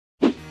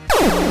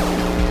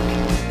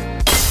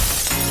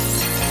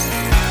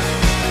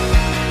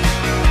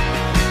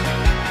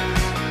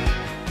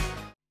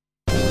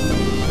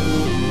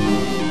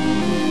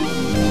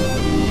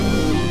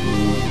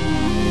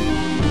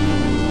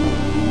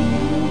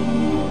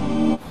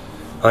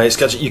Hi, it's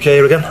Gadget UK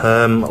here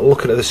again.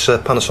 Looking at this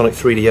Panasonic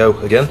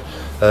 3DO again.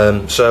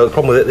 So the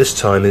problem with it this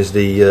time is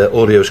the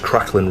audio is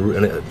crackling,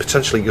 and it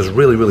potentially goes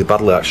really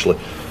badly actually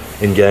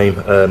in game.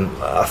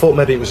 I thought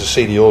maybe it was a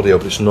CD audio,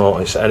 but it's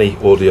not. It's any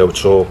audio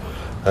at all.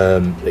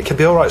 It can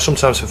be alright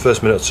sometimes for the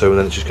first minute or two, and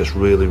then it just gets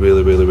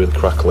really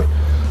crackly.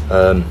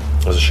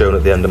 As I showed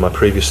at the end of my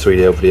previous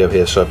 3DO video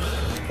here. So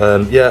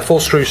yeah, 4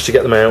 screws to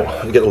get them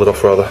out, get the lid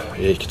off rather.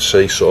 You can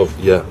see sort of,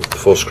 yeah,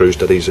 4 screws,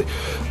 dead easy.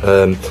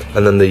 And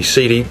then the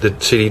CD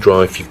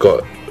drive, you've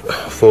got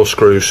 4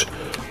 screws,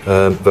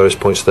 various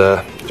points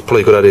there. It's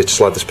probably a good idea to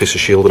slide this piece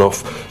of shielding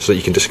off so that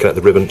you can disconnect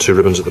the ribbon, 2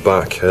 ribbons at the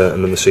back,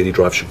 and then the CD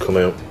drive should come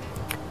out.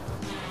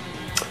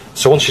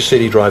 So once your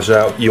CD drive's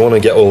out, you want to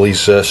get all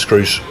these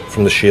screws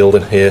from the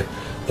shielding here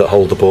that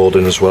hold the board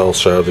in as well.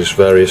 So there's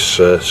various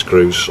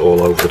screws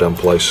all over the damn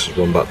place.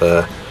 One back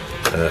there,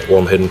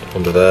 one hidden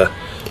under there.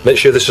 Make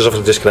sure this is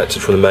obviously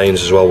disconnected from the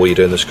mains as well while you're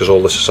doing this, because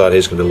all this side here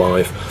is going to be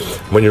live.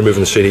 And when you're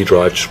removing the CD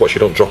drive, just watch you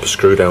don't drop a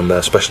screw down there,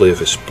 especially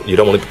if you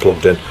don't want it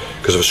plugged in,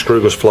 because if a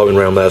screw goes floating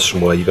around there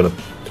somewhere, you're going to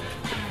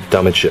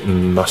damage it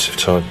massive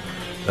time,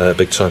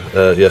 big time.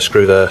 Yeah,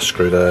 screw there,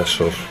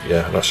 sort of,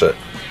 yeah, that's it.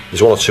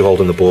 There's 1 or 2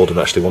 holding the board, and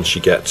actually once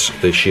you get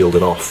the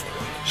shielding off,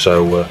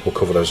 so we'll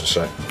cover those in a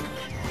sec.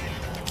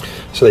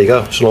 So there you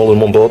go, it's an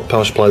all-in-one board,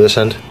 power supply this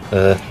end,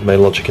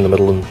 main logic in the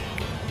middle and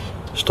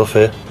stuff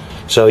here.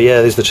 So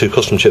yeah, these are the 2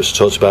 custom chips I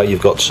talked about.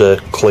 You've got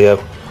Clio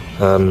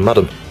and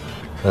Madam.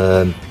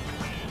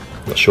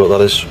 Not sure what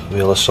that is,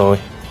 VLSI.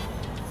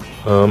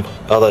 Oh,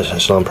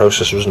 that's an ARM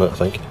processor, isn't it, I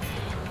think.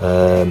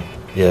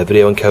 Yeah,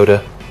 video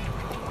encoder.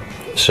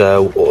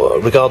 So,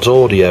 regards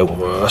audio,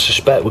 I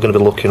suspect we're going to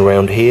be looking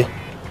around here,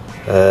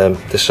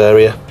 this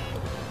area.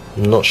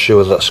 I'm not sure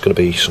whether that's going to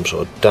be some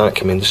sort of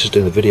DAC. I mean, this is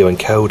doing the video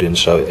encoding,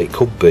 so it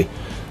could be.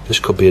 This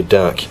could be a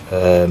DAC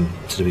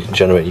to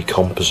generate your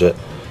composite.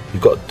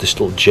 You've got this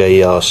little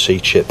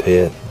JRC chip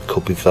here,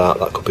 could be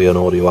that could be an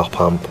audio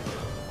amp,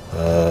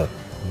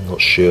 not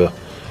sure.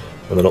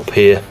 And then up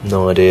here,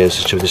 no idea,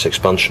 it's to this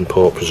expansion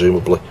port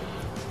presumably,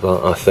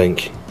 that I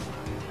think.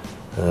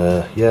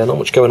 Yeah, not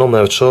much going on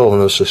there at all, and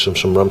there's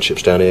some RAM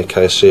chips down here,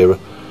 Kyocera.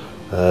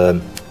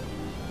 Don't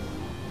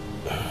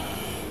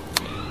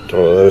know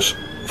what those,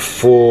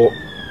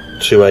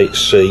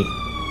 428C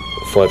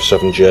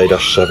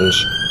 57J-7s,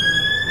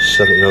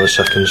 79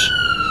 seconds.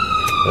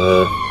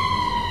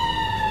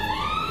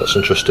 That's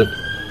interesting.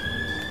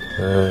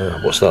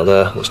 What's that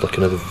there? That's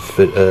looking at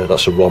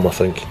that's a ROM, I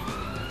think.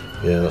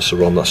 Yeah, that's a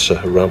ROM. That's a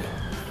RAM.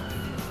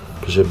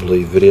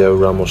 Presumably video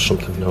RAM or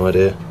something. No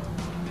idea.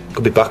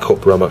 Could be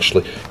backup RAM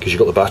actually, because you've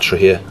got the battery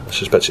here. I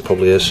suspect it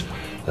probably is.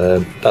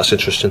 That's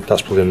interesting.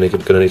 That's probably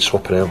going to need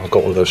swapping out. I've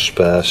got one of those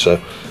spare,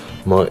 so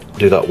might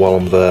do that while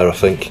I'm there, I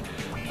think.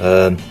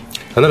 And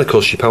then of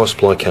course your power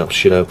supply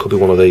caps. You know, could be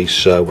one of these.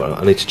 So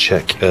I need to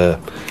check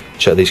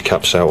these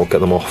caps out, or get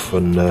them off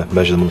and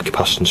measure them on the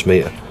capacitance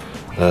meter.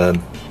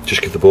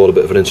 Just give the board a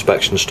bit of an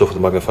inspection and stuff with a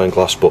magnifying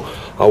glass, but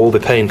I will be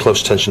paying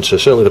close attention to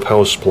certainly the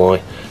power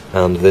supply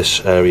and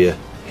this area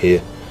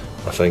here,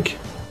 I think.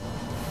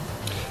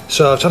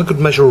 So I've had a good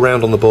measure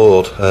around on the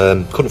board,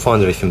 couldn't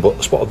find anything, but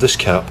I spotted this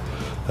cap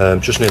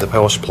just near the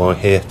power supply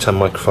here, 10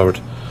 microfarad.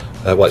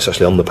 Well, it's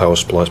actually on the power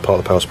supply, it's part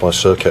of the power supply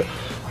circuit.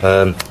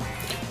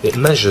 It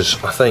measures,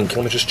 I think,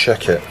 let me just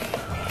check it,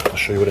 I'll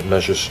show you what it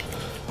measures.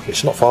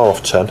 It's not far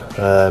off 10,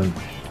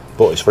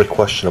 but it's very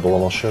questionable,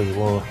 and I'll show you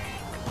why.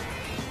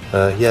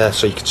 Yeah,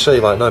 so you can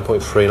see like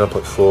 9.3,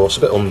 9.4, it's a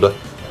bit under.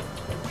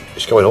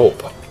 It's going up,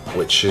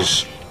 which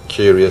is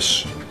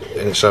curious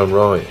in its own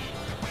right.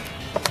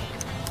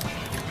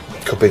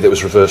 Could be that it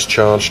was reverse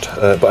charged,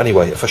 but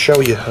anyway, if I show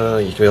you, you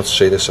can be able to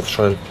see this. I'll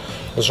try and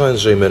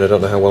zoom in. I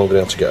don't know how well I'm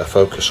going to be able to get a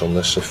focus on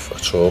this, if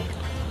at all.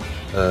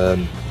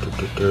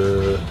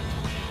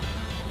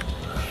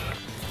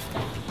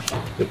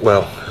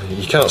 Well,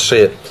 you can't see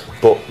it,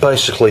 but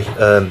basically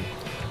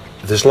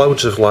there's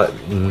loads of like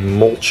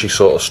mulchy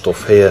sort of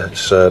stuff here.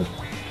 It's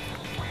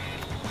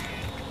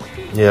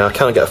yeah, I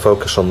can't get a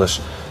focus on this.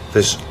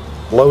 There's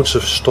loads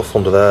of stuff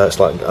under there. It's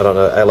like, I don't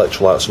know,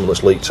 electrolyte or something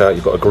that's leaked out.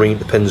 You've got a green,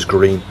 the pin's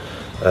green.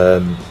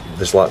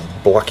 There's like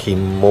blacky,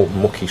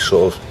 mucky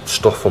sort of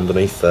stuff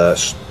underneath there.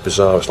 It's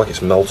bizarre. It's like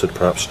it's melted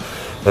perhaps.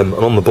 And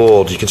on the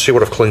board, you can see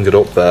what I've cleaned it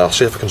up there. I'll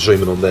see if I can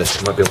zoom in on this.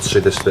 I might be able to see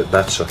this a bit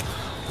better.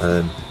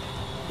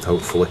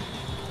 Hopefully,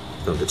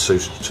 don't get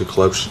too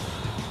close.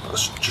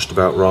 That's just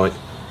about right.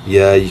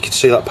 Yeah, you can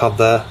see that pad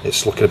there.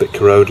 It's looking a bit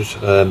corroded.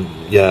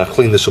 Yeah, I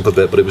cleaned this up a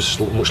bit, but it was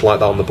much like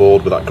that on the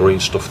board with that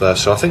green stuff there.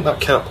 So I think that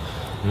cap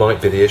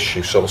might be the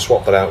issue. So I'll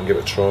swap that out and give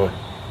it a try.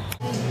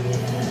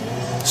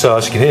 So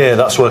as you can hear,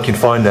 that's working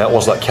fine now. It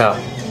was that cap.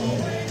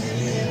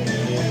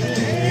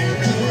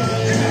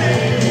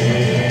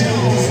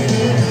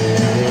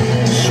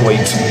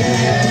 Sweet.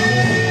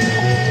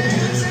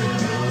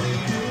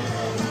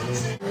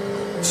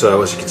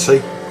 So as you can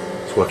see,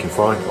 it's working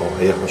fine, or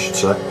here I should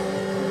say.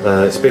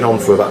 It's been on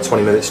for about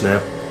 20 minutes now,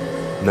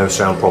 no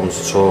sound problems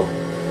at all.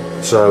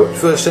 So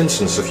first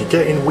instance, if you're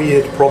getting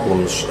weird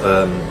problems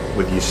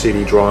with your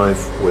CD drive,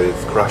 with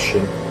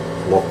crashing,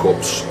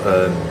 lockups,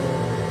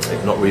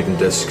 it not reading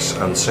discs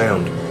and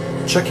sound.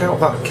 Check out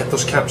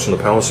those caps on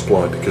the power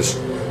supply, because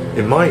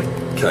in my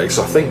case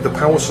I think the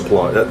power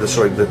supply,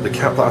 the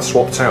cap that I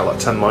swapped out, that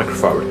 10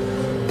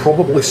 microfarad,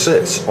 probably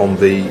sits on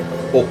the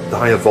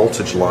higher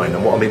voltage line,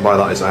 and what I mean by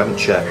that is I haven't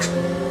checked,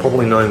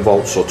 probably 9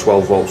 volts or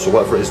 12 volts or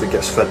whatever it is that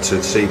gets fed to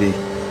the CD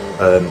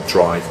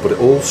drive, but it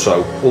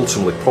also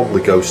ultimately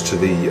probably goes to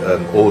the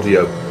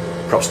audio,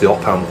 perhaps the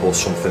op amp or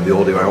something, the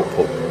audio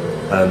output.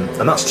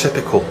 And that's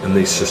typical in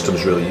these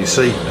systems, really. You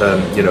see,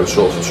 you know,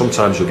 sort of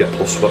sometimes you'll get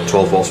plus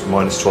 12 volts,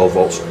 minus 12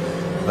 volts,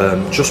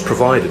 just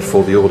provided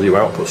for the audio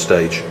output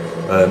stage.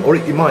 Or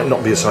it might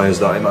not be as high as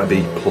that. It might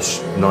be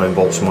plus 9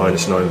 volts,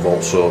 minus 9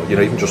 volts, or you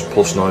know, even just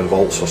plus 9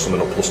 volts or something,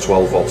 or plus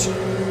 12 volts.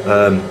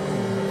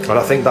 And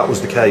I think that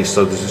was the case.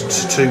 So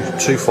there's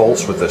two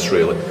faults with this,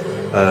 really.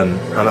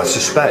 And I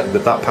suspect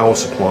that power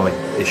supply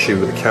issue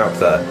with the cap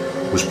there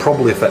was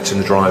probably affecting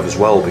the drive as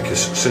well, because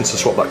since I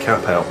swapped that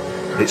cap out,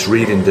 it's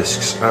reading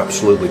discs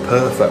absolutely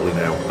perfectly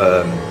now,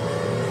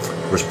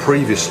 whereas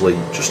previously,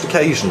 just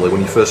occasionally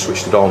when you first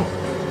switched it on,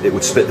 it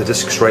would spit the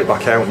disc straight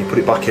back out, and you put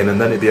it back in, and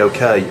then it'd be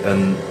okay,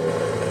 and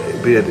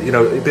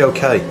it'd be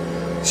okay.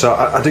 So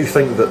I do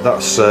think that there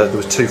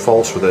was two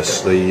faults with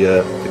this: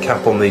 the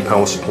cap on the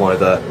power supply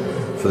there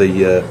for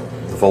the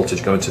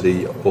voltage going to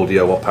the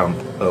audio op amp,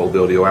 or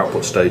the audio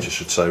output stage, I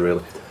should say,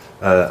 really,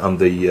 and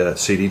the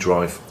CD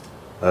drive,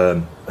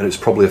 and it's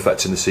probably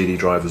affecting the CD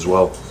drive as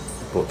well.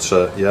 But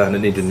yeah, and it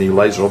needed a new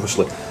laser,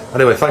 obviously.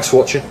 Anyway, thanks for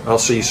watching. I'll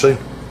see you soon.